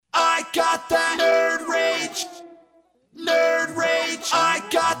got that nerd rage. Nerd rage. I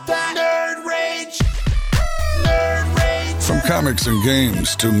got that nerd rage. Nerd rage. From comics and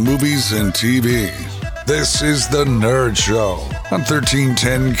games to movies and TV, this is The Nerd Show on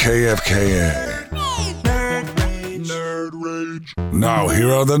 1310 KFKA. Nerd rage. Nerd rage. Now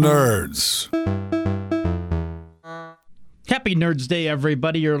here are the nerds. Happy Nerds Day,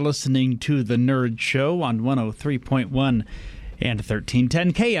 everybody. You're listening to The Nerd Show on 103.1 and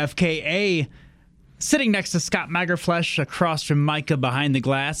 1310 KFKA. Sitting next to Scott Magerflesh, across from Micah behind the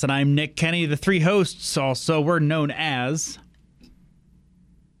glass, and I'm Nick Kenny. The three hosts also were known as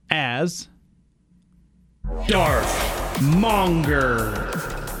Darth Monger,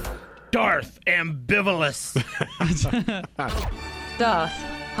 Darth Ambivalous, Darth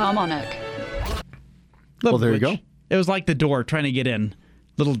Harmonic. Well, there you go. It was like the door trying to get in.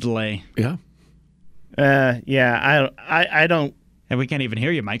 Little delay. Yeah. I don't. And we can't even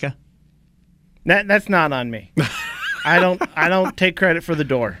hear you, Micah. That's not on me. I don't take credit for the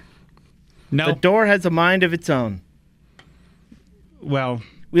door. No. The door has a mind of its own. Well,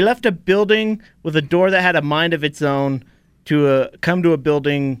 We left a building with a door that had a mind of its own to come to a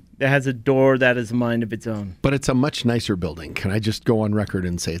building that has a door that is a mind of its own. But it's a much nicer building. Can I just go on record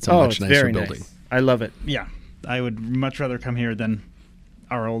and say it's a much nicer very building? nice. I love it. yeah. I would much rather come here than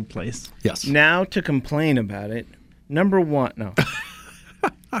our old place. Yes. Now to complain about it. Number one, no.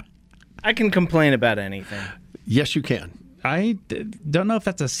 I can complain about anything. Yes, you can. I don't know if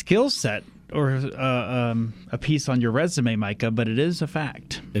that's a skill set or a piece on your resume, Micah, but it is a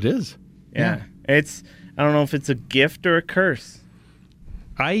fact. It is. Yeah. I don't know if it's a gift or a curse.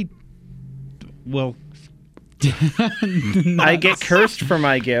 I get cursed for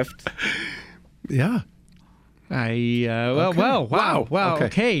my gift. Yeah. Wow.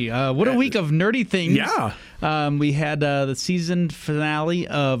 Okay. What a week of nerdy things. Yeah. We had the season finale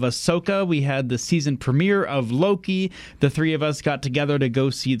of Ahsoka. We had the season premiere of Loki. The three of us got together to go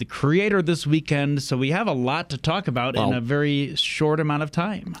see The Creator this weekend. So we have a lot to talk about in a very short amount of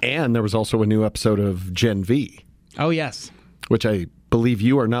time. And there was also a new episode of Gen V, Oh, yes. which I believe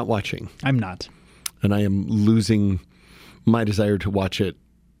you are not watching. I'm not. And I am losing my desire to watch it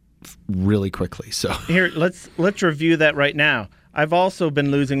really quickly. So Here, let's review that right now. I've also been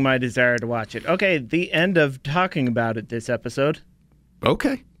losing my desire to watch it. Okay, the end of talking about it this episode.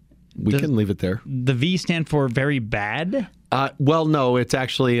 okay, we can leave it there. The V stand for very bad? Well, no, it's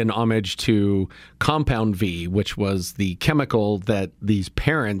actually an homage to Compound V, which was the chemical that these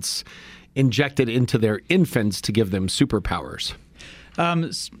parents injected into their infants to give them superpowers.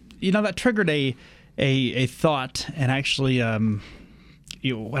 That triggered a thought, and actually I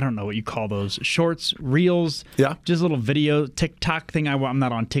don't know what you call those, shorts, reels, just a little video TikTok thing. I'm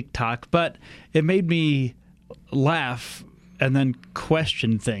not on TikTok, but it made me laugh and then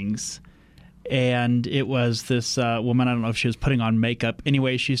question things. And it was this woman, I don't know if she was putting on makeup.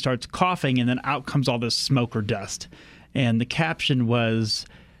 Anyway, she starts coughing, and then out comes all this smoke or dust. And the caption was,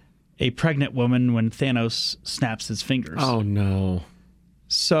 "A pregnant woman when Thanos snaps his fingers." Oh, no.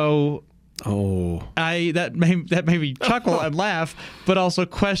 So... Oh. that made me chuckle and laugh, but also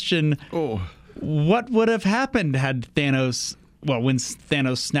question what would have happened had Thanos, when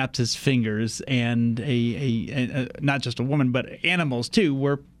Thanos snapped his fingers and a not just a woman but animals too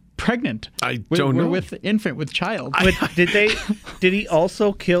were pregnant. I don't know. With infant, with child. Did he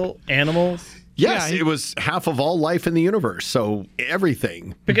also kill animals? Yes, Yeah, it was half of all life in the universe, so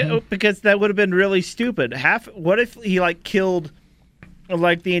everything. Because that would have been really stupid. What if he killed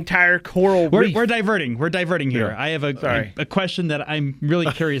the entire coral reef? We're diverting. We're diverting here. Yeah. I have a question that I'm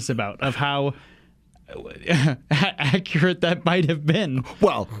really curious about of how accurate that might have been.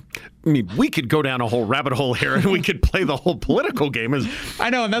 Well, I mean, we could go down a whole rabbit hole here, and we could play the whole political game. I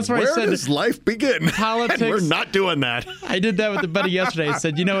know, and that's where I said, does life begin? Politics. And we're not doing that. I did that with a buddy yesterday. I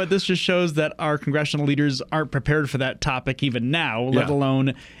said, you know what? This just shows that our congressional leaders aren't prepared for that topic even now, let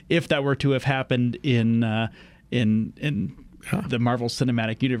alone if that were to have happened in the Marvel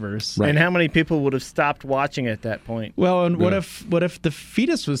Cinematic Universe. Right. And how many people would have stopped watching at that point? Well, and what if the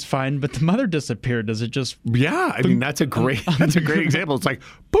fetus was fine, but the mother disappeared? Does it just? Yeah, I mean that's a great example. It's like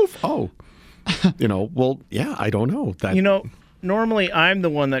poof. Oh, I don't know that. Normally I'm the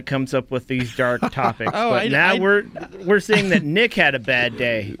one that comes up with these dark topics, but now we're seeing that Nick had a bad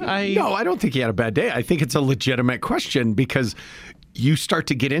day. No, I don't think he had a bad day. I think it's a legitimate question because you start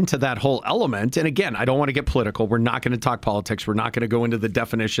to get into that whole element. And again, I don't want to get political. We're not going to talk politics. We're not going to go into the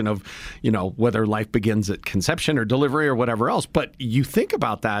definition of, whether life begins at conception or delivery or whatever else. But you think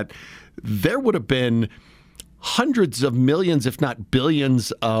about that, there would have been hundreds of millions, if not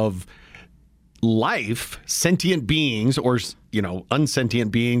billions of life, sentient beings, or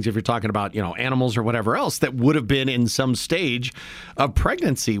unsentient beings, if you're talking about animals or whatever else, that would have been in some stage of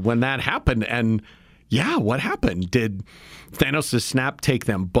pregnancy when that happened. And yeah, what happened? Did Thanos' snap take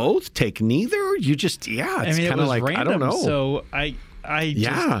them both? Take neither? It's kind of like random, I don't know. So I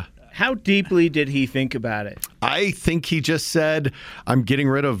How deeply did he think about it? I think he just said, I'm getting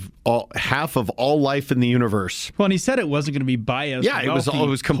rid of half of all life in the universe. Well, and he said it wasn't going to be biased. Yeah, it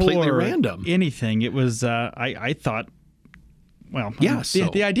was completely poor, random. Anything. It was, I thought, well, yeah,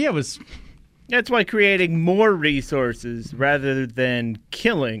 the idea was... That's why creating more resources rather than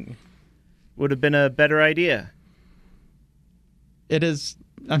killing would have been a better idea. It is...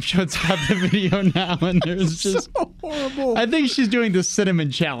 I'm sure it's got the video now, and there's just so horrible. I think she's doing the cinnamon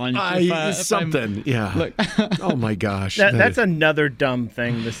challenge. Something, yeah. Look. Oh my gosh, that's another dumb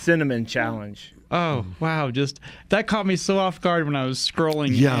thing. The cinnamon challenge. Oh wow! Just that caught me so off guard when I was scrolling.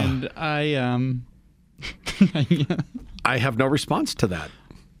 Yeah, and I have no response to that.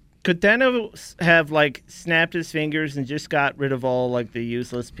 Could Thanos have snapped his fingers and just got rid of all the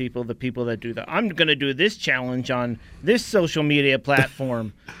useless people, the people that do that? I'm gonna do this challenge on this social media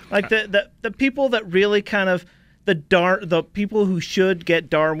platform, the people that really kind of the people who should get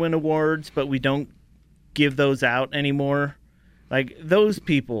Darwin awards, but we don't give those out anymore. Those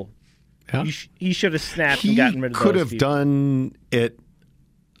people, yeah. He should have snapped and gotten rid of those people. Could have people. done it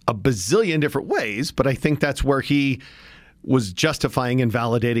a bazillion different ways, but I think that's where he was justifying and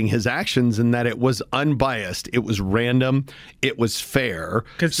validating his actions, in that it was unbiased, it was random, it was fair.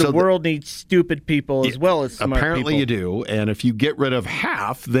 Because the world needs stupid people as well as smart apparently people. You do, and if you get rid of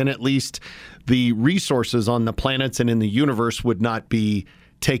half, then at least the resources on the planets and in the universe would not be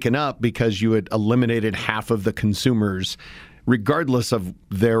taken up, because you had eliminated half of the consumers, regardless of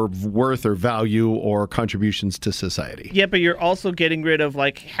their worth or value or contributions to society. Yeah, but you're also getting rid of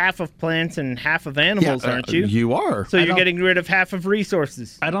half of plants and half of animals, aren't you? You are. So you're getting rid of half of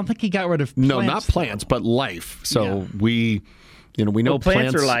resources. I don't think he got rid of plants. No, not plants, but life. So we know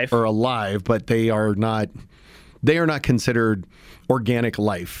plants are life. are alive, but they are not considered organic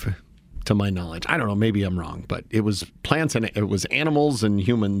life, to my knowledge. I don't know, maybe I'm wrong, but it was plants and it was animals and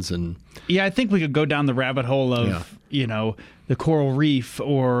humans. And yeah, I think we could go down the rabbit hole of the coral reef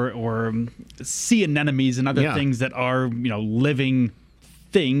or sea anemones and other things that are living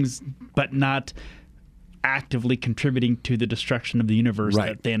things, but not actively contributing to the destruction of the universe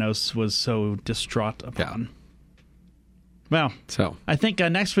that Thanos was so distraught upon. Well, so I think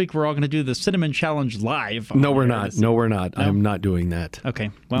next week we're all going to do the cinnamon challenge live. No, we're not. No, we're not. No? I'm not doing that.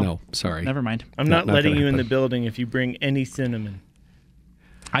 Okay. Well, no, sorry. Never mind. I'm not letting you in the building if you bring any cinnamon.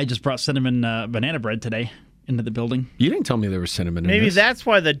 I just brought cinnamon banana bread today into the building. You didn't tell me there was cinnamon in Maybe this. that's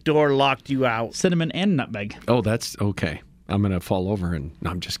why the door locked you out. Cinnamon and nutmeg. Oh, that's okay. I'm going to fall over and... No,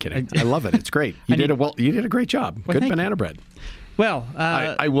 I'm just kidding. I love it. It's great. You did a great job. Good banana bread. Well,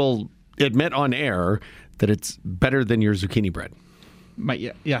 I will admit on air that it's better than your zucchini bread.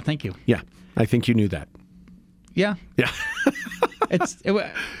 Yeah, thank you. Yeah, I think you knew that. Yeah. Yeah.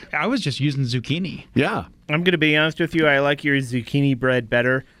 I was just using zucchini. Yeah. I'm going to be honest with you. I like your zucchini bread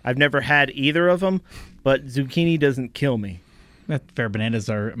better. I've never had either of them, but zucchini doesn't kill me. Fair.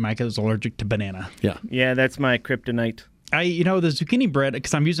 Micah's allergic to banana. Yeah. Yeah, that's my kryptonite. The zucchini bread,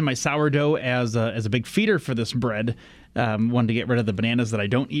 because I'm using my sourdough as a big feeder for this bread. Wanted to get rid of the bananas that I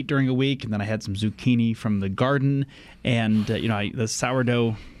don't eat during a week, and then I had some zucchini from the garden, and the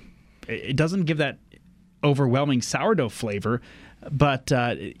sourdough, it doesn't give that overwhelming sourdough flavor, but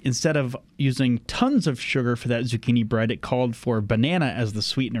instead of using tons of sugar for that zucchini bread, it called for banana as the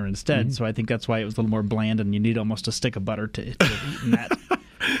sweetener instead. Mm-hmm. So I think that's why it was a little more bland, and you need almost a stick of butter to eat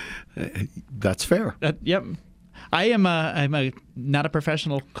that. That's fair. Yep. I'm not a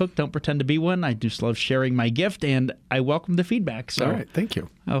professional cook. Don't pretend to be one. I just love sharing my gift, and I welcome the feedback. So, all right, thank you.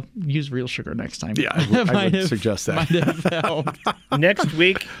 I'll use real sugar next time. Yeah, I would suggest that. Might have helped. Next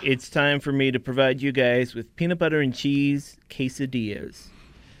week, it's time for me to provide you guys with peanut butter and cheese quesadillas.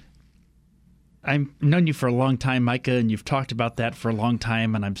 I've known you for a long time, Micah, and you've talked about that for a long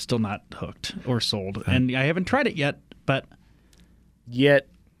time, and I'm still not hooked or sold. And I haven't tried it yet, but...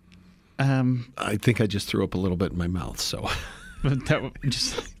 I think I just threw up a little bit in my mouth, so... That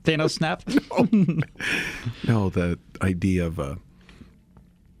just Thanos snap? No, the idea of a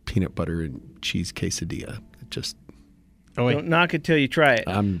peanut butter and cheese quesadilla. It just... Oh, wait. Don't knock it till you try it.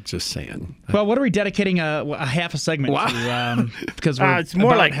 I'm just saying. Well, what are we dedicating a half a segment to? Because it's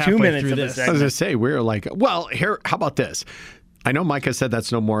more like 2 minutes of a segment. I was going to say, we're like... Well, here, how about this? I know Micah said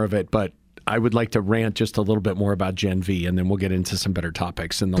that's no more of it, but I would like to rant just a little bit more about Gen V, and then we'll get into some better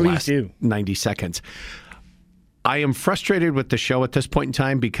topics in the last 90 seconds. I am frustrated with the show at this point in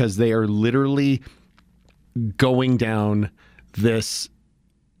time because they are literally going down this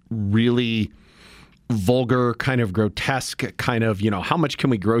really vulgar, kind of grotesque, kind of, how much can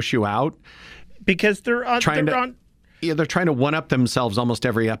we gross you out? Because they're trying to one-up themselves almost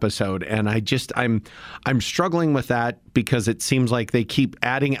every episode, and I'm struggling with that because it seems like they keep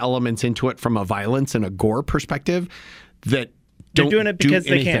adding elements into it from a violence and a gore perspective that they're doing it because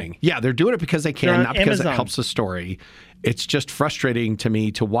do anything. they can. Yeah, they're doing it because they can, not because Amazon. It helps the story. It's just frustrating to me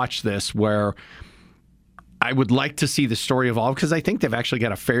to watch this where I would like to see the story evolve because I think they've actually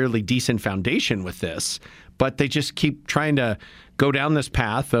got a fairly decent foundation with this, but they just keep trying to go down this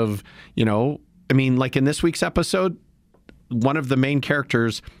path of, like in this week's episode, one of the main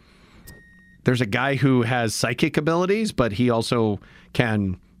characters, there's a guy who has psychic abilities, but he also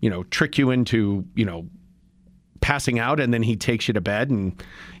can, trick you into, passing out, and then he takes you to bed. And,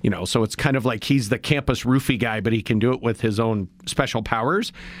 so it's kind of like he's the campus roofie guy, but he can do it with his own special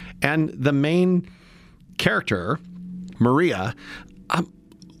powers. And the main character, Maria,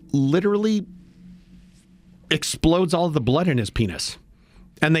 literally explodes all the blood in his penis.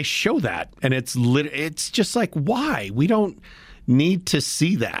 And they show that. And it's just like, why? We don't need to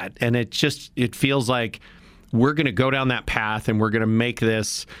see that. And it feels like we're going to go down that path and we're going to make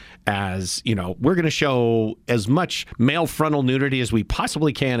this as, we're going to show as much male frontal nudity as we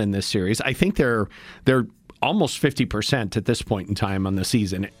possibly can in this series. I think they're almost 50% at this point in time on the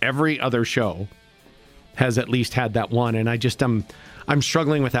season. Every other show has at least had that one. And I'm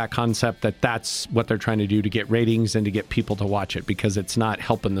struggling with that concept that's what they're trying to do to get ratings and to get people to watch it because it's not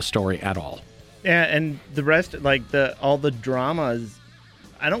helping the story at all. Yeah, and the rest, like all the dramas,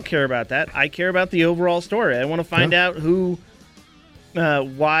 I don't care about that. I care about the overall story. I want to find out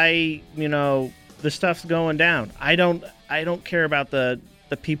why the stuff's going down. I don't care about the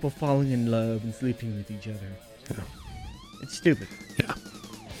people falling in love and sleeping with each other. Yeah. It's stupid. Yeah.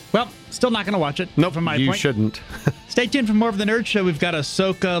 Well, still not going to watch it. Nope, from my you point. shouldn't. Stay tuned for more of the Nerd Show. We've got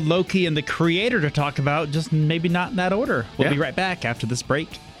Ahsoka, Loki, and the Creator to talk about, just maybe not in that order. We'll be right back after this break.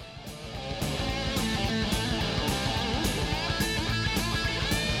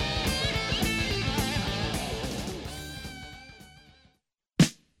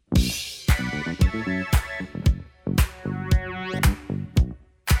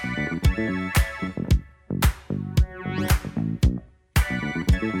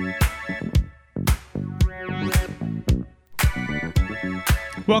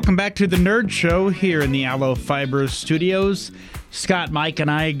 Welcome back to the Nerd Show here in the Aloe Fibers Studios. Scott, Mike,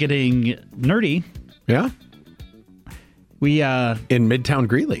 and I getting nerdy. Yeah. We in Midtown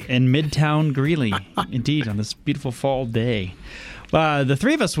Greeley. In Midtown Greeley, indeed, on this beautiful fall day. The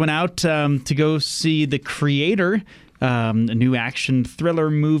three of us went out to go see The Creator, a new action thriller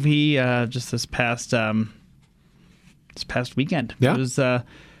movie, just this past weekend. Yeah. It was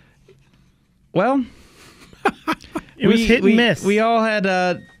It was hit and miss. We all had,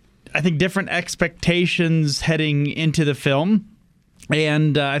 I think, different expectations heading into the film.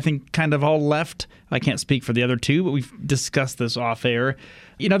 And I think kind of all left. I can't speak for the other two, but we've discussed this off air.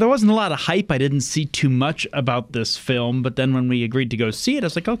 There wasn't a lot of hype. I didn't see too much about this film. But then when we agreed to go see it, I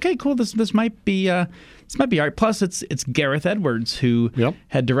was like, okay, cool. This might be all right. Plus, it's Gareth Edwards who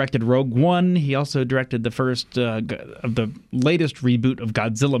had directed Rogue One. He also directed the first of the latest reboot of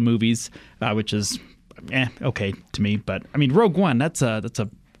Godzilla movies, which is okay to me. But I mean, Rogue One, that's a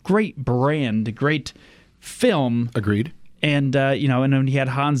great brand, great film. Agreed. And and then he had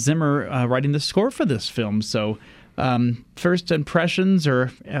Hans Zimmer writing the score for this film. So first impressions,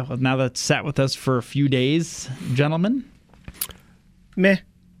 or now that it's sat with us for a few days, gentlemen. Meh.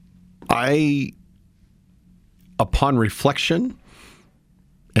 Upon reflection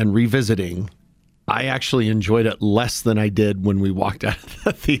and revisiting, I actually enjoyed it less than I did when we walked out of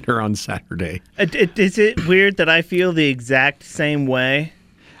the theater on Saturday. Is it weird that I feel the exact same way?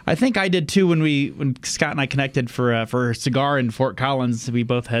 I think I did too when Scott and I connected for a cigar in Fort Collins. We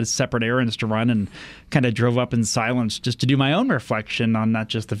both had separate errands to run and kind of drove up in silence just to do my own reflection on not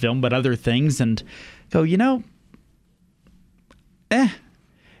just the film but other things and go,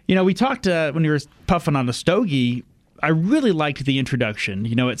 we talked when we were puffing on a stogie. I really liked the introduction.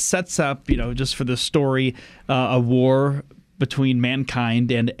 It sets up, just for the story, a war between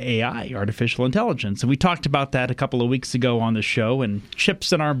mankind and AI, artificial intelligence. And we talked about that a couple of weeks ago on the show, and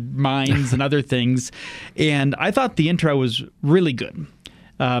chips in our minds and other things. And I thought the intro was really good.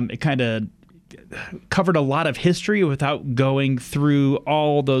 It kind of covered a lot of history without going through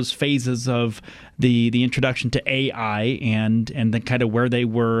all those phases of the introduction to AI and then kind of where they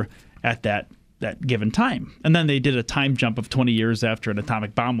were at that that given time. And then they did a time jump of 20 years after an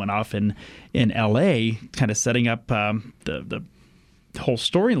atomic bomb went off in L.A., kind of setting up the whole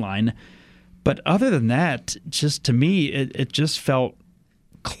storyline. But other than that, just to me, it just felt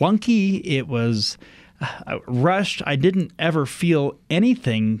clunky. It was rushed. I didn't ever feel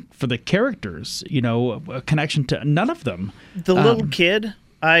anything for the characters, a connection to none of them. The little kid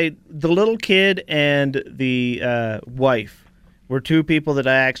and the wife were two people that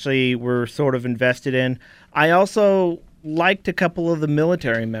I actually were sort of invested in. I also liked a couple of the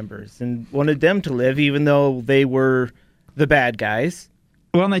military members and wanted them to live, even though they were the bad guys.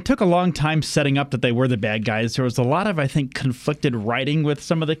 Well, and they took a long time setting up that they were the bad guys. There was a lot of, I think, conflicted writing with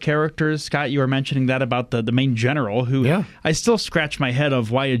some of the characters. Scott, you were mentioning that about the main general, who I still scratch my head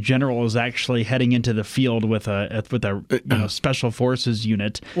of why a general is actually heading into the field with a special forces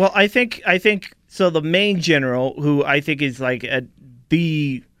unit. Well, I think so. The main general, who I think is like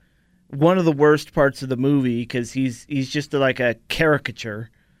the one of the worst parts of the movie, because he's just like a caricature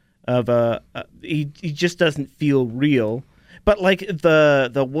of he just doesn't feel real. But like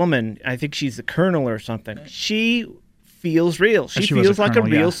the woman, I think she's a colonel or something. She feels real. She feels like a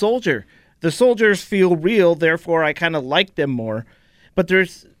real soldier. The soldiers feel real, therefore I kind of like them more. But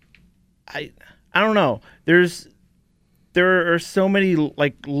I don't know. There are so many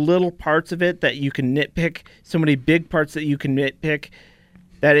like little parts of it that you can nitpick. So many big parts that you can nitpick,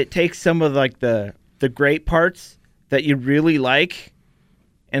 that it takes some of like the great parts that you really like,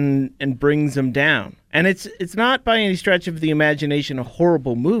 and brings them down. And it's not by any stretch of the imagination a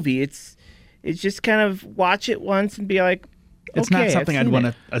horrible movie. It's just kind of watch it once and be like, okay, it's not something I'd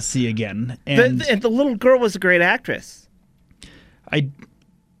want to see again. And the little girl was a great actress. I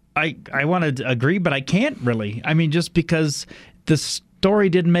want to agree, but I can't really. I mean, just because the story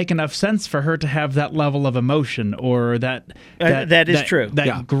didn't make enough sense for her to have that level of emotion or that is true.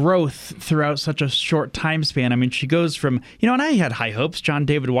 That growth throughout such a short time span. I mean, she goes from, and I had high hopes. John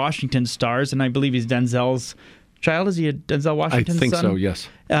David Washington stars, and I believe he's Denzel's child. Is he a Denzel Washington son? I think so, yes.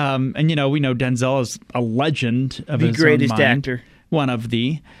 And, we know Denzel is a legend of his greatest own mind, actor. One of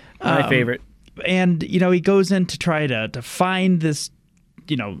the. My favorite. And, he goes in to try to find this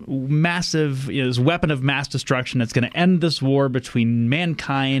massive this weapon of mass destruction that's going to end this war between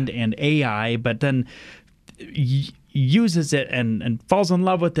mankind and AI, but then uses it and falls in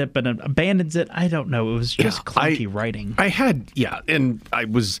love with it, but abandons it. I don't know. It was just clunky writing. And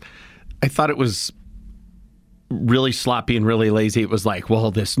I thought it was really sloppy and really lazy. It was like,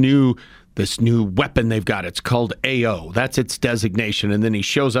 well, this new weapon they've got, it's called AO. That's its designation. And then he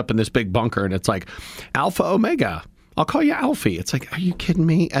shows up in this big bunker, and it's like Alpha Omega. I'll call you Alfie. It's like, are you kidding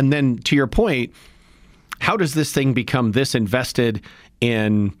me? And then to your point, how does this thing become this invested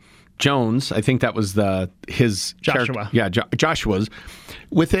in Jones? I think that was his Joshua. Joshua's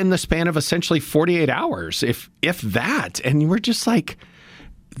within the span of essentially 48 hours, if that. And we're just like,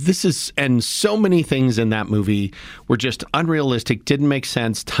 and so many things in that movie were just unrealistic, didn't make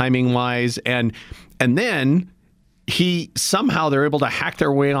sense timing wise. And then they're able to hack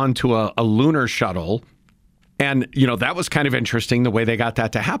their way onto a lunar shuttle. And, that was kind of interesting the way they got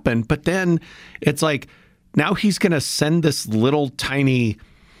that to happen. But then it's like, now he's going to send this little tiny,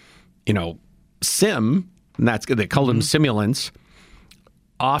 sim, and they called him simulants,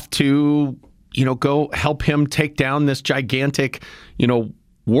 off to, go help him take down this gigantic,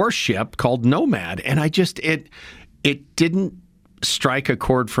 warship called Nomad. And it didn't strike a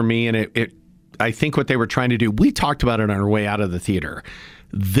chord for me. And I think what they were trying to do, we talked about it on our way out of the theater.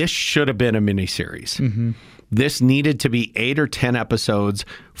 This should have been a miniseries. Mm-hmm. This needed to be 8 or 10 episodes,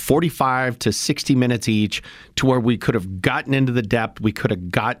 45 to 60 minutes each, to where we could have gotten into the depth. We could have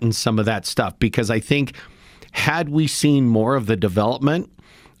gotten some of that stuff, because I think had we seen more of the development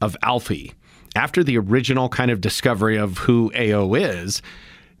of Alfie after the original kind of discovery of who AO is,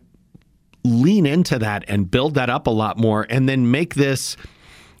 lean into that and build that up a lot more, and then make this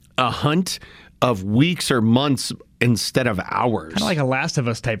a hunt of weeks or months instead of hours. Kind of like a Last of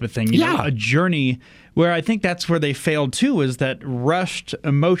Us type of thing. A journey where I think that's where they failed too, is that rushed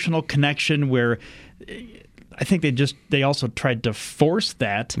emotional connection where I think they also tried to force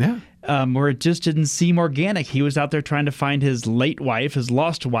that. Yeah. Where it just didn't seem organic. He was out there trying to find his late wife, his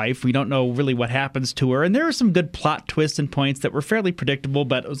lost wife. We don't know really what happens to her. And there are some good plot twists and points that were fairly predictable,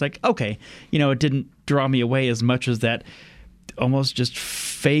 but it was like, okay, it didn't draw me away as much as that almost just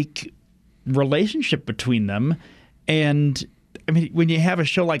fake relationship between them. And I mean, when you have a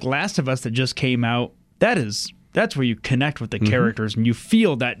show like Last of Us that just came out, that's where you connect with the characters and you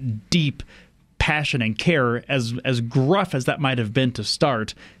feel that deep passion and care, as gruff as that might have been to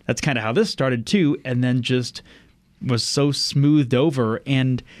start. That's kind of how this started too, and then just was so smoothed over.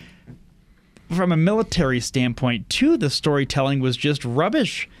 And from a military standpoint, too, the storytelling was just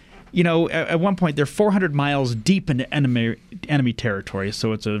rubbish. At one point, they're 400 miles deep into enemy territory,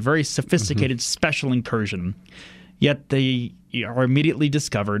 so it's a very sophisticated special incursion. Yet they are immediately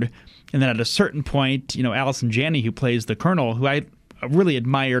discovered, and then at a certain point, Allison Janney, who plays the colonel, who I really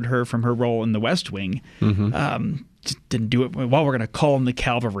admired her from her role in The West Wing, just didn't do it. Well, we're going to call in the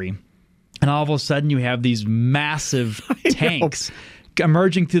cavalry. And all of a sudden, you have these massive tanks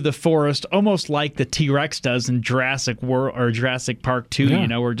emerging through the forest, almost like the T-Rex does in Jurassic Park 2,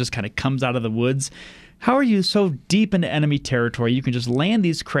 where it just kind of comes out of the woods. How are you so deep into enemy territory? You can just land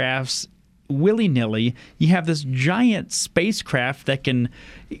these crafts willy-nilly. You have this giant spacecraft that can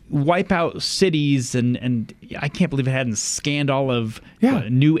wipe out cities, and I can't believe it hadn't scanned all of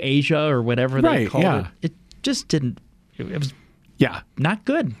New Asia or whatever they called it. It just didn't. It was not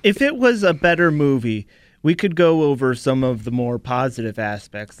good. If it was a better movie, we could go over some of the more positive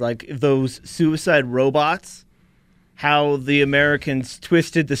aspects, like those suicide robots, how the Americans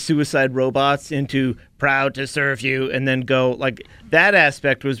twisted the suicide robots into proud to serve you, and then go, like, that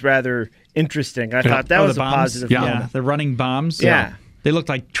aspect was rather interesting. I thought that was a positive moment. Yeah, the running bombs. Yeah. They looked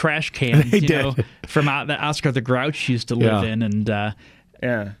like trash cans, from out that Oscar the Grouch used to live in. And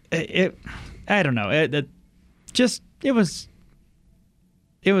I don't know.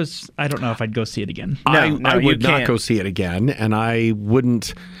 It was, I don't know if I'd go see it again. I would not go see it again, and I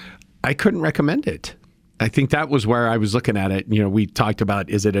couldn't recommend it. I think that was where I was looking at it. We talked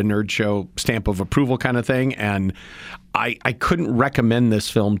about, is it a nerd show stamp of approval kind of thing? And I couldn't recommend this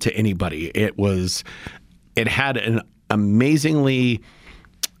film to anybody. It had an amazingly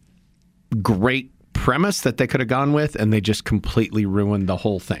great premise that they could have gone with, and they just completely ruined the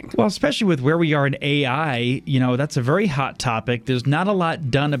whole thing. Well, especially with where we are in AI, that's a very hot topic. There's not a lot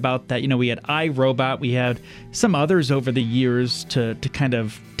done about that. We had iRobot, we had some others over the years to kind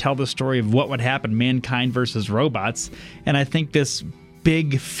of tell the story of what would happen, mankind versus robots. And I think this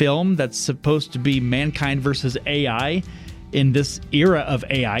big film that's supposed to be mankind versus AI in this era of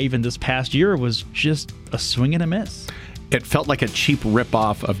AI, even this past year, was just a swing and a miss. It felt like a cheap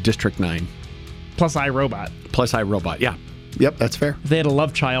ripoff of District 9. Plus iRobot. Yeah. Yep, that's fair. They had a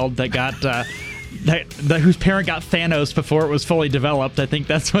love child that got whose parent got Thanos before it was fully developed. I think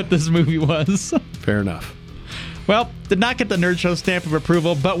that's what this movie was. Fair enough. Well, did not get the Nerd Show stamp of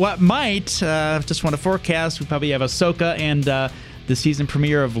approval, but what might, just want to forecast, we probably have Ahsoka and the season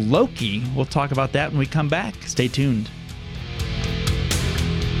premiere of Loki. We'll talk about that when we come back. Stay tuned.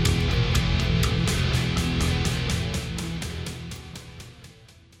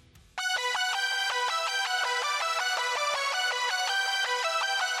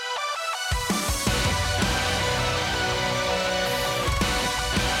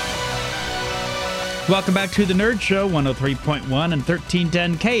 Welcome back to the Nerd Show, 103.1 and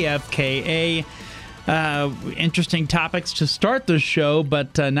 1310 KFKA. Interesting topics to start the show,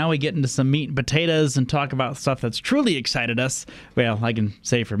 but now we get into some meat and potatoes and talk about stuff that's truly excited us. Well, I can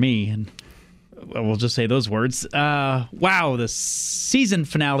say for me, and we'll just say those words. Wow, the season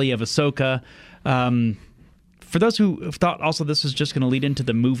finale of Ahsoka. For those who thought also this was just going to lead into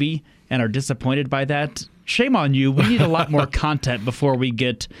the movie and are disappointed by that, shame on you. We need a lot more content before we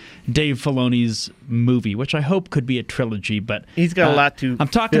get Dave Filoni's movie, which I hope could be a trilogy. But he's got a lot to. I'm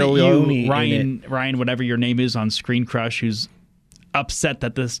talking to you, Ryan, whatever your name is on Screen Crush, who's upset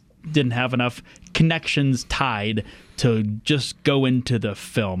that this didn't have enough connections tied to just go into the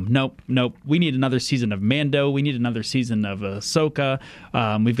film. Nope. We need another season of Mando. We need another season of Ahsoka.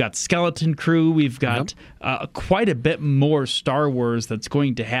 We've got Skeleton Crew. We've got quite a bit more Star Wars that's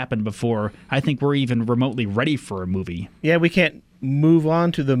going to happen before I think we're even remotely ready for a movie. Yeah, we can't move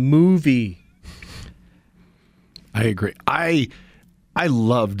on to the movie. I agree. I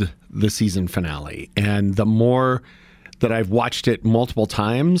loved the season finale, and the more that I've watched it multiple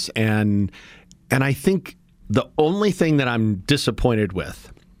times, and I think the only thing that I'm disappointed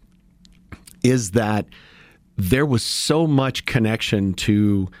with is that there was so much connection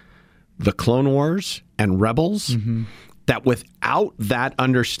to the Clone Wars and Rebels that without that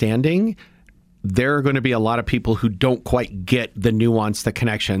understanding, there are going to be a lot of people who don't quite get the nuance, the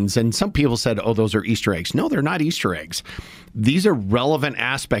connections. And some people said, oh, those are Easter eggs. No, they're not Easter eggs. These are relevant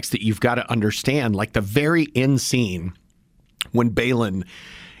aspects that you've got to understand, like the very end scene when Balin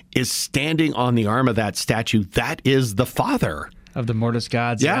is standing on the arm of that statue. That is the father of the Mortis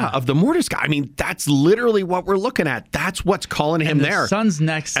gods. Yeah, of the Mortis gods. I mean, that's literally what we're looking at. That's what's calling him there. And the son's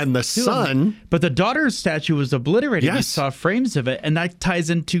next. And the son. But the daughter's statue was obliterated. Yes. We saw frames of it, and that ties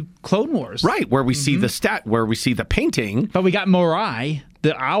into Clone Wars. Right, where we see where we see the painting. But we got Morai,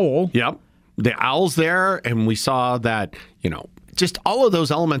 the owl. Yep. The owl's there, and we saw that, just all of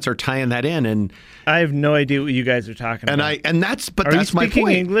those elements are tying that in, and I have no idea what you guys are talking about. That's Are you my speaking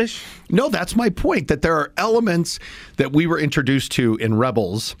point. English? No, that's my point. That there are elements that we were introduced to in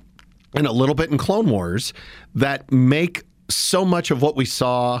Rebels, and a little bit in Clone Wars, that make so much of what we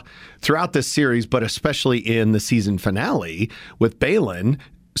saw throughout this series, but especially in the season finale with Baylan,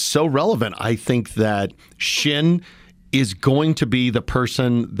 so relevant. I think that Shin is going to be the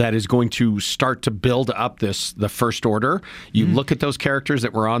person that is going to start to build up the First Order. You look at those characters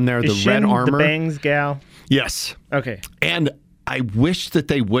that were on there, Is the Shin red armor. the bangs gal? Yes. Okay. And I wish that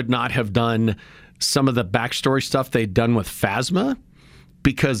they would not have done some of the backstory stuff they'd done with Phasma,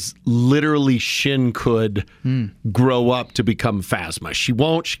 because literally Shin could grow up to become Phasma. She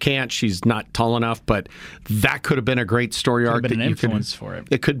won't, she can't, she's not tall enough, but that could have been a great story arc. Been an influence for it.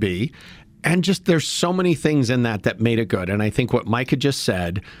 It could be. And just there's so many things in that made it good. And I think what Mike had just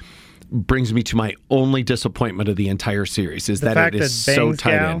said brings me to my only disappointment of the entire series is that it is so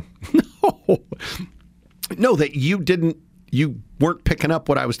tied in. No, that you weren't picking up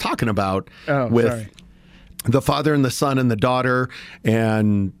what I was talking about with the father and the son and the daughter,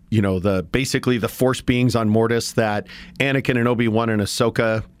 and basically the Force beings on Mortis that Anakin and Obi-Wan and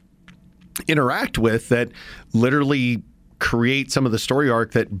Ahsoka interact with, that literally create some of the story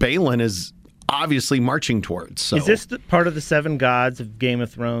arc that Baylan is obviously marching towards. So. Is this part of the Seven Gods of Game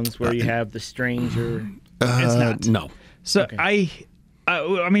of Thrones, where you have the stranger? It's not. No. So I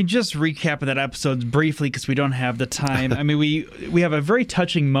mean, just recapping that episode briefly, because we don't have the time. I mean, we have a very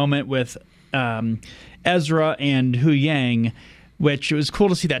touching moment with Ezra and Hu Yang, which it was cool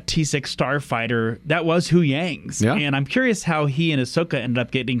to see that T6 starfighter. That was Hu Yang's. Yeah. And I'm curious how he and Ahsoka ended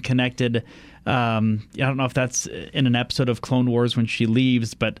up getting connected. I don't know if that's in an episode of Clone Wars when she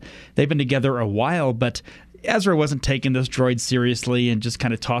leaves, but they've been together a while. But Ezra wasn't taking this droid seriously and just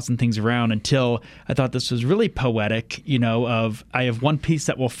kind of tossing things around until I thought this was really poetic, of I have one piece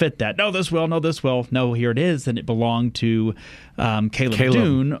that will fit that. No, this will. No, this will. No, here it is. And it belonged to Caleb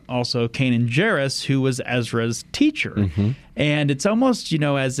Dune, also Kanan Jarrus, who was Ezra's teacher. Mm-hmm. And it's almost,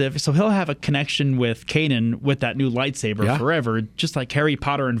 as if, so he'll have a connection with Kanan with that new lightsaber forever, just like Harry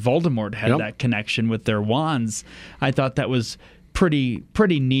Potter and Voldemort had that connection with their wands. I thought that was pretty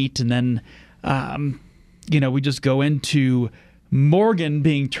neat. And then, we just go into Morgan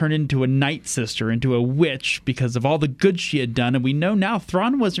being turned into a night sister, into a witch, because of all the good she had done. And we know now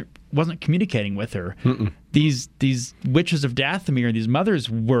Thrawn wasn't communicating with her. Mm-mm. These witches of Dathomir, these mothers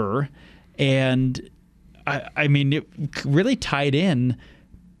were. And I mean, it really tied in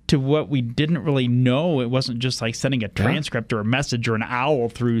to what we didn't really know. It wasn't just like sending a transcript or a message or an owl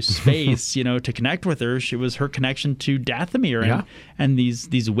through space, to connect with her. It was her connection to Dathomir and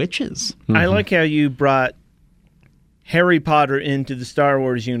these witches. Mm-hmm. I like how you brought Harry Potter into the Star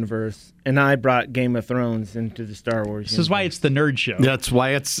Wars universe, and I brought Game of Thrones into the Star Wars universe. This is why it's the nerd show. That's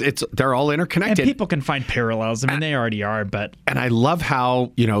why they're all interconnected. And people can find parallels. I mean, they already are, but... And I love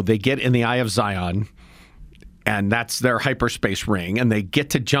how, they get in the Eye of Zion, and that's their hyperspace ring, and they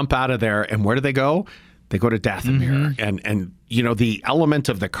get to jump out of there, and where do they go? They go to Dathomir. Mm-hmm. And the element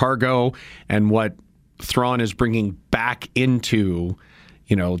of the cargo and what Thrawn is bringing back into...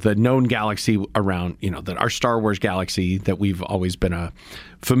 the known galaxy around, that our Star Wars galaxy that we've always been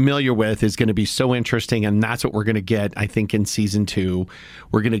familiar with is going to be so interesting. And that's what we're going to get, I think, in season 2.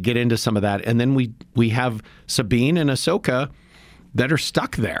 We're going to get into some of that. And then we have Sabine and Ahsoka that are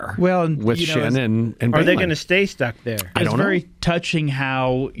stuck there with Shin and are they Baylan. going to stay stuck there? I don't know. It's very touching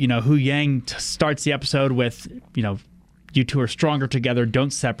how, Hu Yang starts the episode with, you two are stronger together,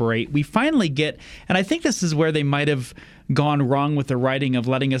 don't separate. We finally get, and I think this is where they might have gone wrong with the writing of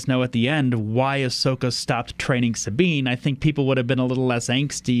letting us know at the end why Ahsoka stopped training Sabine. I think people would have been a little less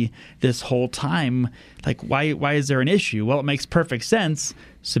angsty this whole time. Like, why is there an issue? Well, it makes perfect sense.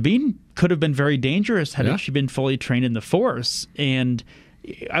 Sabine could have been very dangerous had she been fully trained in the Force. And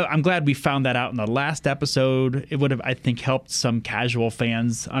I'm glad we found that out in the last episode. It would have, I think, helped some casual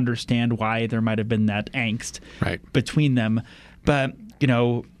fans understand why there might have been that angst between them. But,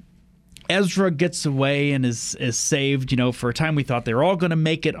 Ezra gets away and is saved. For a time we thought they were all going to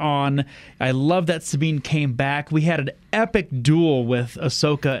make it on. I love that Sabine came back. We had an epic duel with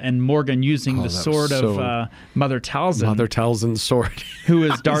Ahsoka and Morgan using the sword of Mother Talzin. Mother Talzin's sword. Who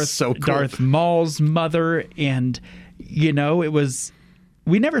is Darth, so cool. Darth Maul's mother. And, it was...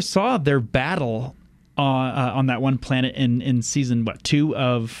 We never saw their battle on that one planet in season, 2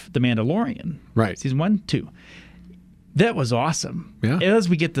 of The Mandalorian. Right. Season 1, 2. That was awesome. Yeah. As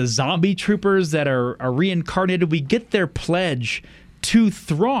we get the zombie troopers that are reincarnated, we get their pledge to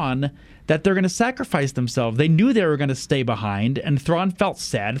Thrawn that they're going to sacrifice themselves. They knew they were going to stay behind, and Thrawn felt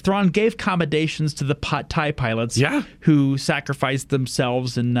sad. Thrawn gave commendations to the TIE pilots who sacrificed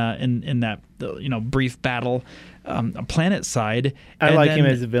themselves in that brief battle planet side. I like him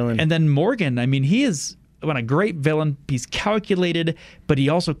as a villain. And then Morgan, I mean, he is a great villain. He's calculated, but he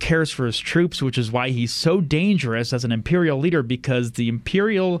also cares for his troops, which is why he's so dangerous as an Imperial leader, because the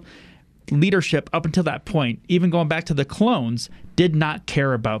Imperial leadership up until that point, even going back to the clones, did not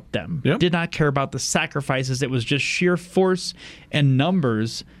care about them, did not care about the sacrifices. It was just sheer force and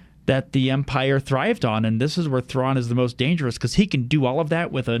numbers that the Empire thrived on. And this is where Thrawn is the most dangerous, because he can do all of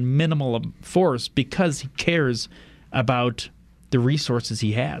that with a minimal of force because he cares about the resources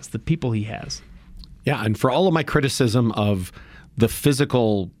he has, the people he has. Yeah, and for all of my criticism of the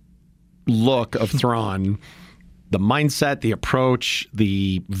physical look of Thrawn, the mindset, the approach,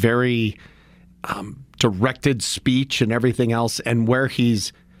 the very directed speech and everything else, and where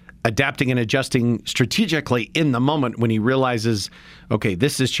he's adapting and adjusting strategically in the moment when he realizes, okay,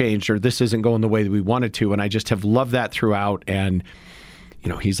 this has changed or this isn't going the way that we wanted to. And I just have loved that throughout. And,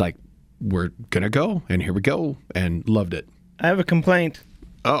 he's like, we're going to go, and here we go, and loved it. I have a complaint.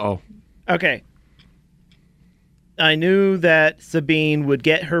 Uh-oh. Okay. I knew that Sabine would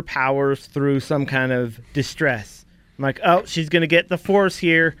get her powers through some kind of distress. I'm like, oh, she's going to get the Force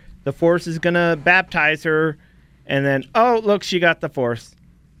here. The Force is going to baptize her. And then, oh, look, she got the Force.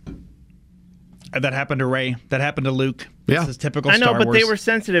 That happened to Rey. That happened to Luke. Yeah. This is typical I know, Star but Wars. they were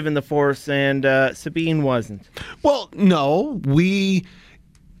sensitive in the Force, and Sabine wasn't. Well, no,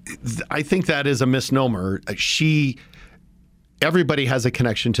 I think that is a misnomer. Everybody has a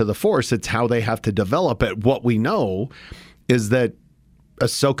connection to the Force. It's how they have to develop it. What we know is that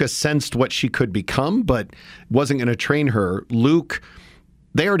Ahsoka sensed what she could become, but wasn't going to train her. Luke,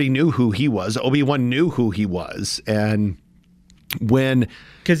 they already knew who he was. Obi-Wan knew who he was. And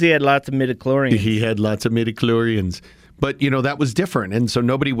because he had lots of midichlorians. He had lots of midichlorians. But, that was different. And so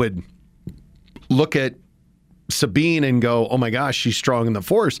nobody would look at Sabine and go, oh my gosh, she's strong in the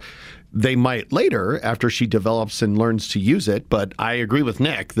Force. They might later, after she develops and learns to use it. But I agree with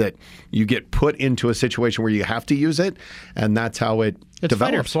Nick that you get put into a situation where you have to use it, and that's how it develops.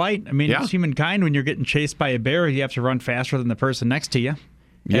 Fight or flight. I mean, it's humankind. When you're getting chased by a bear, you have to run faster than the person next to you.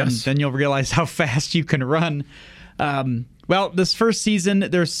 And then you'll realize how fast you can run. Well, this first season,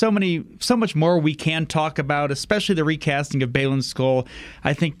 there's so much more we can talk about, especially the recasting of Baylan Skoll.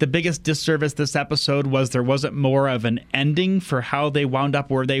 I think the biggest disservice this episode was there wasn't more of an ending for how they wound up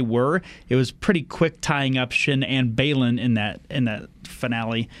where they were. It was pretty quick tying up Shin and Baylan in that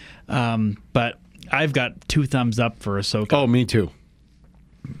finale. But I've got 2 thumbs up for Ahsoka. Oh, me too.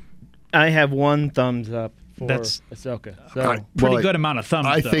 I have 1 thumbs up for Ahsoka. So pretty good amount of thumbs.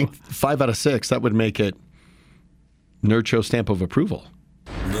 I think 5 out of 6. That would make it Nerd Show stamp of approval.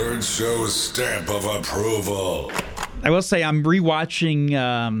 Nerd Show stamp of approval. I will say I'm rewatching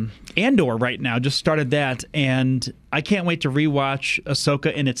Andor right now. Just started that, and I can't wait to rewatch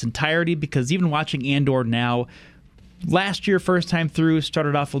Ahsoka in its entirety, because even watching Andor now, last year, first time through,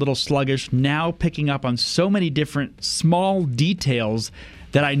 started off a little sluggish. Now picking up on so many different small details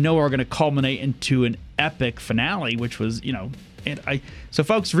that I know are going to culminate into an epic finale, which was, so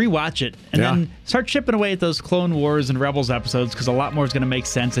folks, rewatch it and then start chipping away at those Clone Wars and Rebels episodes, because a lot more is going to make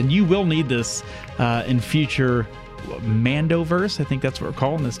sense, and you will need this in future Mandoverse. I think that's what we're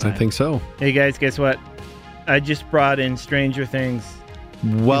calling this time. I think so. Hey guys, guess what? I just brought in Stranger Things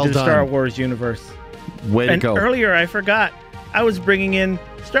well into the done. Star Wars universe. Way to go. Earlier I forgot. I was bringing in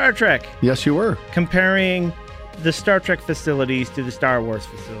Star Trek. Yes, you were. Comparing the Star Trek facilities to the Star Wars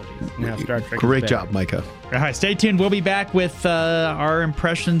facilities. And how Star Trek Great job, Micah. All right, stay tuned. We'll be back with our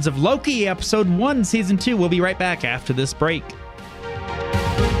impressions of Loki, Episode 1, Season 2. We'll be right back after this break.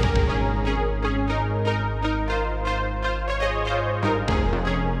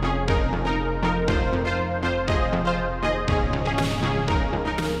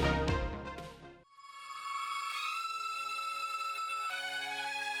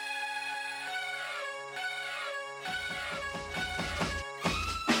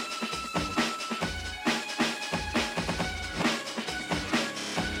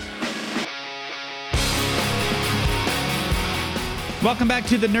 Welcome back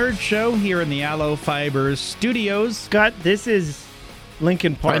to the Nerd Show here in the Aloe Fibers Studios. Scott, this is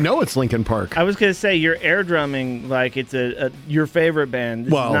Linkin Park. I know it's Linkin Park. I was going to say you're air drumming like it's your favorite band.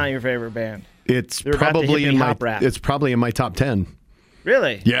 This is not your favorite band. It's probably in my rap. It's probably in my top 10.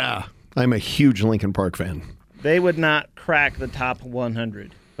 Really? Yeah, I'm a huge Linkin Park fan. They would not crack the top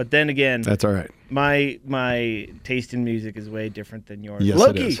 100. But then again, that's all right. My taste in music is way different than yours. Yes,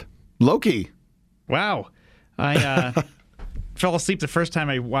 Loki. it is. Loki. Wow. fell asleep the first time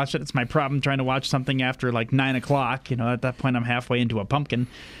I watched it. It's my problem trying to watch something after like 9 o'clock. At that point I'm halfway into a pumpkin.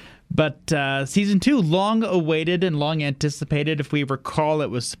 But season 2, long awaited and long anticipated. If we recall,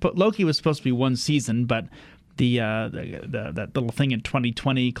 Loki was supposed to be one season, but that little thing in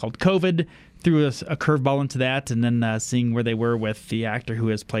 2020 called COVID threw us a curveball into that, and then seeing where they were with the actor who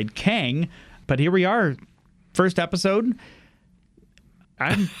has played Kang. But here we are, first episode.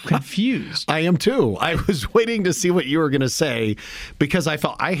 I'm confused. I am too. I was waiting to see what you were going to say because I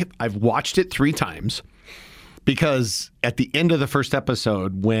felt I've watched it 3 times because at the end of the first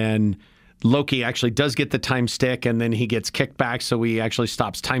episode when Loki actually does get the time stick and then he gets kicked back so he actually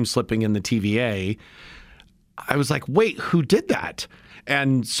stops time slipping in the TVA, I was like, wait, who did that?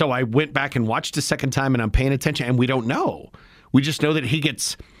 And so I went back and watched a second time and I'm paying attention and we don't know. We just know that he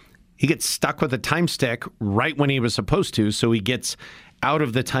gets stuck with a time stick right when he was supposed to, so he gets out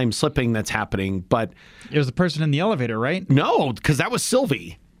of the time slipping that's happening. But it was the person in the elevator, right? No, because that was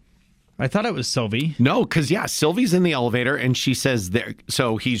Sylvie. I thought it was Sylvie. No, because, Sylvie's in the elevator, and she says there.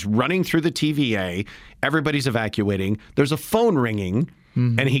 So he's running through the TVA. Everybody's evacuating. There's a phone ringing,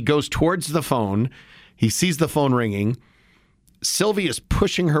 and he goes towards the phone. He sees the phone ringing. Sylvie is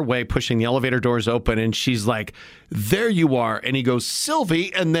pushing her way, pushing the elevator doors open, and she's like, there you are. And he goes,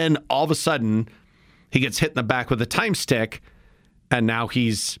 Sylvie, and then all of a sudden, he gets hit in the back with a time stick, and now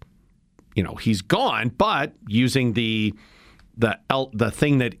he's gone, but using the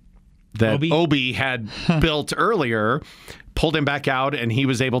thing that Obi had built earlier, pulled him back out, and he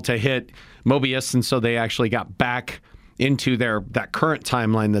was able to hit Mobius, and so they actually got back into that current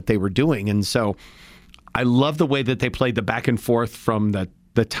timeline that they were doing. And so I love the way that they played the back and forth from the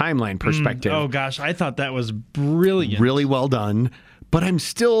timeline perspective. Oh gosh, I thought that was brilliant. Really well done. But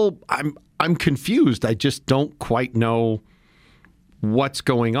I'm confused. I just don't quite know what's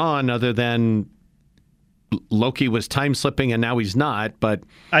going on other than Loki was time slipping and now he's not. But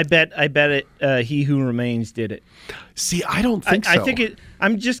I bet He Who Remains did it. See, I don't think so. I think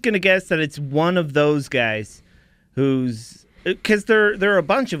I'm just gonna guess that it's one of those guys because there are a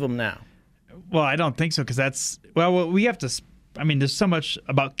bunch of them now. Well, I don't think so because we have to. I mean, there's so much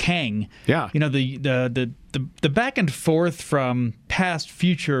about Kang. Yeah. The back and forth from past,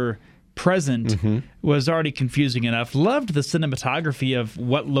 future, present was already confusing enough. Loved the cinematography of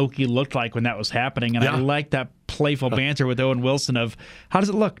what Loki looked like when that was happening, and I liked that playful banter with Owen Wilson of, how does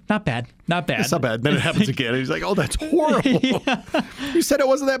it look? Not bad. Not bad. It's not bad. Then it happens again. And he's like, oh, that's horrible. You said it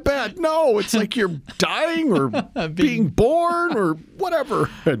wasn't that bad. No, it's like you're dying or being born or whatever.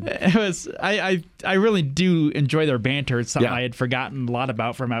 It was. I really do enjoy their banter. It's something I had forgotten a lot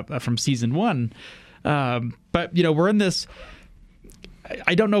about from season 1. But we're in this.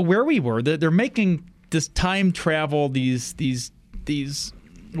 I don't know where we were. They're making this time travel. These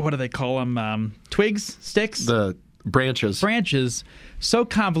what do they call them? Twigs, sticks, the branches. So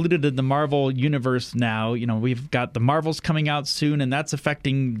convoluted in the Marvel universe now. We've got the Marvels coming out soon, and that's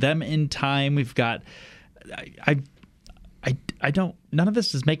affecting them in time. We've got. I don't. None of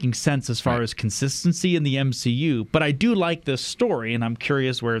this is making sense as far as consistency in the MCU. But I do like this story, and I'm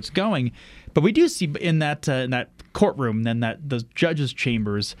curious where it's going. But we do see in that courtroom, then that the judges'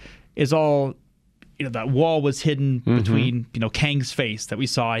 chambers is all. That wall was hidden between Kang's face that we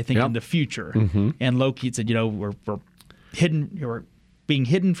saw, I think, in the future. And Loki said, we're hidden. We're being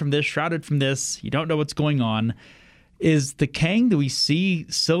hidden from this, shrouded from this. You don't know what's going on. Is the Kang that we see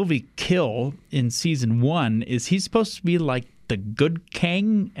Sylvie kill in season 1? Is he supposed to be like the good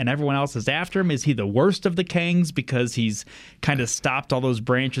Kang and everyone else is after him? Is he the worst of the Kangs because he's kind of stopped all those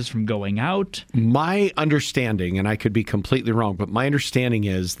branches from going out? My understanding, and I could be completely wrong, but my understanding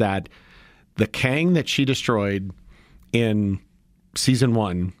is that the Kang that she destroyed in season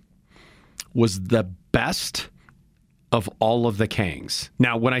 1 was the best of all of the Kangs.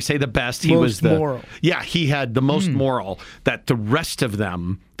 Now, when I say the best, he was the moral. Yeah, he had the most moral. That the rest of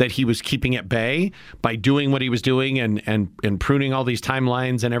them that he was keeping at bay by doing what he was doing and pruning all these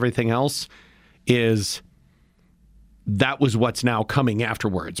timelines and everything else that was what's now coming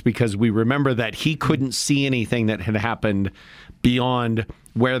afterwards, because we remember that he couldn't see anything that had happened beyond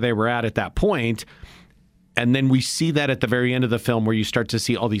where they were at that point. And then we see that at the very end of the film where you start to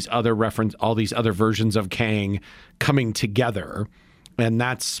see all these other versions of Kang coming together. And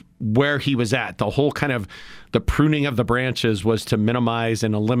that's where he was at. The whole kind of the pruning of the branches was to minimize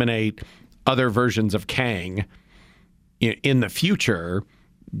and eliminate other versions of Kang in the future,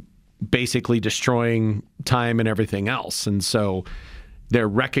 basically destroying time and everything else. And so they're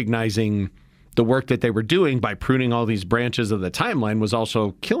recognizing the work that they were doing by pruning all these branches of the timeline was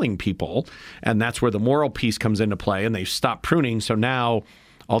also killing people. And that's where the moral piece comes into play. And they stopped pruning. So now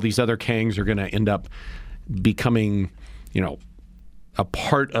all these other Kangs are going to end up becoming, a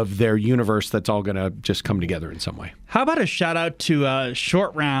part of their universe that's all going to just come together in some way. How about a shout out to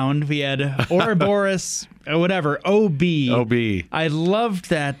Short Round? We had Ouroboros, whatever, OB. I loved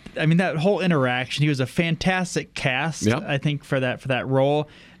that. I mean, that whole interaction. He was a fantastic cast, I think, for that role.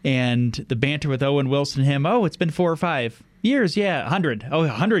 And the banter with Owen Wilson, him, it's been 4 or 5 years. Yeah, 100.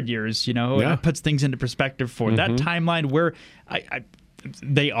 100 years, And it puts things into perspective for that timeline where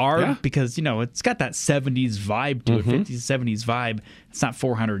they are, because, it's got that 70s vibe to it, 50s, 70s vibe. It's not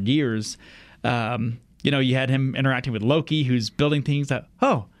 400 years. You had him interacting with Loki, who's building things that,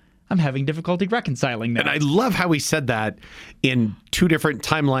 I'm having difficulty reconciling that. And I love how he said that in 2 different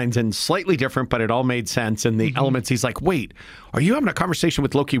timelines and slightly different, but it all made sense. And the elements, he's like, wait, are you having a conversation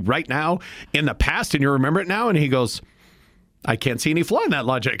with Loki right now in the past and you remember it now? And he goes, I can't see any flaw in that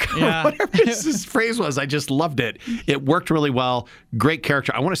logic. Yeah. Whatever his phrase was, I just loved it. It worked really well. Great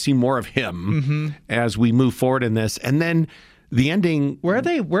character. I want to see more of him as we move forward in this. And then the ending. Where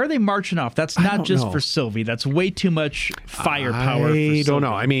are they marching off? That's not just for Sylvie. That's way too much firepower for Sylvie. I don't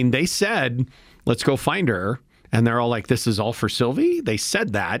know. I mean, they said, let's go find her. And they're all like, this is all for Sylvie? They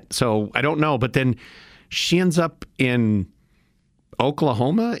said that. So I don't know. But then she ends up in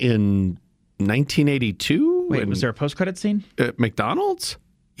Oklahoma in 1982. Wait, was there a post-credit scene? At McDonald's?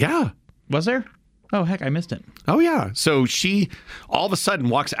 Yeah. Was there? Oh, heck, I missed it. Oh, yeah. So she all of a sudden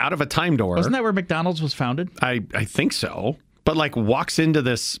walks out of a time door. Wasn't that where McDonald's was founded? I think so. But walks into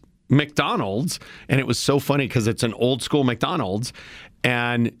this McDonald's, and it was so funny because it's an old school McDonald's.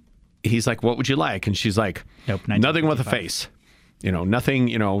 And he's like, what would you like? And she's like, nope, nothing with a face. Nothing,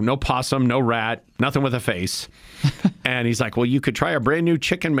 no possum, no rat, nothing with a face. And he's like, well, you could try a brand new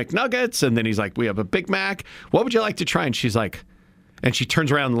chicken McNuggets. And then he's like, we have a Big Mac. What would you like to try? And she's like, and she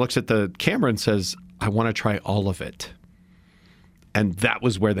turns around and looks at the camera and says, I want to try all of it. And that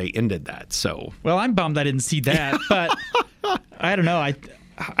was where they ended that. So, well, I'm bummed I didn't see that, but I don't know.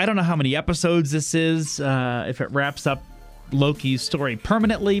 I don't know how many episodes this is, if it wraps up Loki's story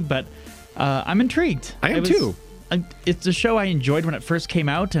permanently, but I'm intrigued. I am too. It's a show I enjoyed when it first came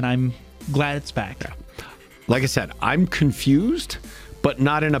out, and I'm glad it's back. Yeah. Like I said, I'm confused, but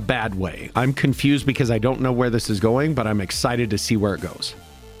not in a bad way. I'm confused because I don't know where this is going, but I'm excited to see where it goes.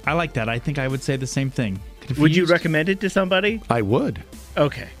 I like that. I think I would say the same thing. Confused. Would you recommend it to somebody? I would.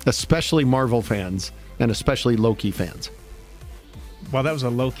 Okay. Especially Marvel fans and especially Loki fans. Well, that was a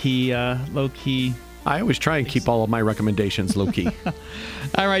low-key... I always try and keep all of my recommendations low-key.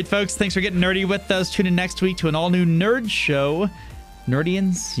 All right, folks. Thanks for getting nerdy with us. Tune in next week to an all-new Nerd Show.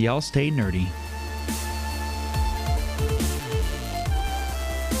 Nerdians, y'all stay nerdy.